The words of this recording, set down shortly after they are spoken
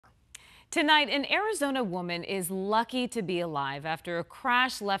Tonight, an Arizona woman is lucky to be alive after a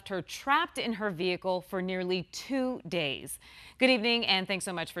crash left her trapped in her vehicle for nearly 2 days. Good evening, and thanks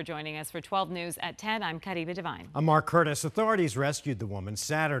so much for joining us for 12 News at 10. I'm Kariba Devine. I'm Mark Curtis. Authorities rescued the woman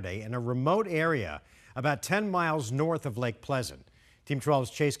Saturday in a remote area about 10 miles north of Lake Pleasant. Team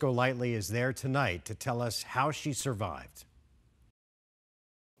 12's Chase Golightly is there tonight to tell us how she survived.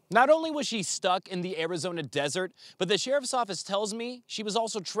 Not only was she stuck in the Arizona desert, but the sheriff's office tells me she was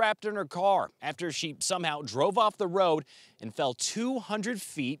also trapped in her car after she somehow drove off the road and fell 200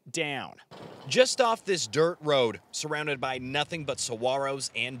 feet down. Just off this dirt road, surrounded by nothing but saguaros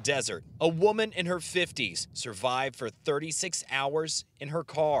and desert, a woman in her 50s survived for 36 hours in her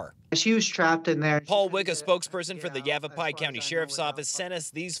car. She was trapped in there. Paul Wick, a spokesperson for the Yavapai County Sheriff's Office, sent us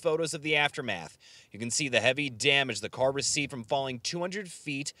these photos of the aftermath. You can see the heavy damage the car received from falling 200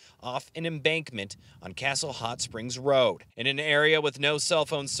 feet off an embankment on Castle Hot Springs Road, in an area with no cell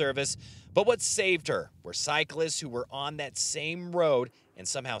phone service. But what saved her were cyclists who were on that same road and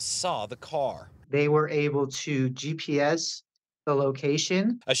somehow saw the car. They were able to GPS the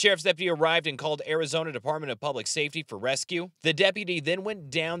location. A sheriff's deputy arrived and called Arizona Department of Public Safety for rescue. The deputy then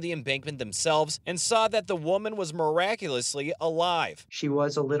went down the embankment themselves and saw that the woman was miraculously alive. She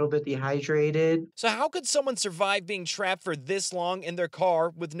was a little bit dehydrated. So how could someone survive being trapped for this long in their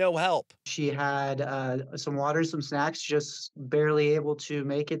car with no help? She had some water, some snacks, just barely able to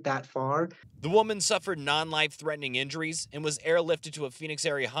make it that far. The woman suffered non-life-threatening injuries and was airlifted to a Phoenix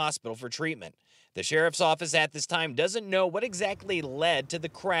area hospital for treatment. The sheriff's office at this time doesn't know what exactly led to the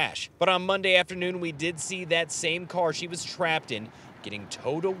crash. But on Monday afternoon, we did see that same car she was trapped in getting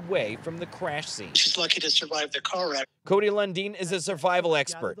towed away from the crash scene. She's lucky to survive the car wreck. Cody Lundeen is a survival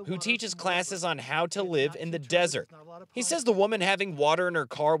expert who teaches classes on how to live in the desert. He says the woman having water in her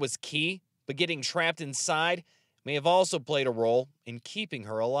car was key, but getting trapped inside may have also played a role in keeping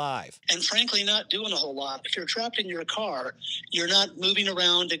her alive. And frankly, not doing a whole lot. If you're trapped in your car, you're not moving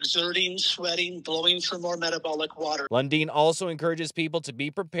around, exerting, sweating, blowing through more metabolic water. Lundeen also encourages people to be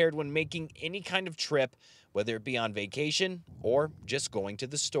prepared when making any kind of trip, whether it be on vacation or just going to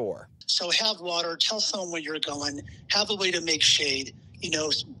the store. So have water, tell someone where you're going, have a way to make shade,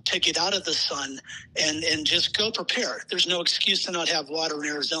 to get out of the sun and just go prepared. There's no excuse to not have water in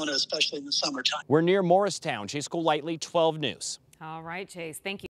Arizona, especially in the summertime. We're near Morristown. Chase Golightly, 12 News. All right, Chase, thank you.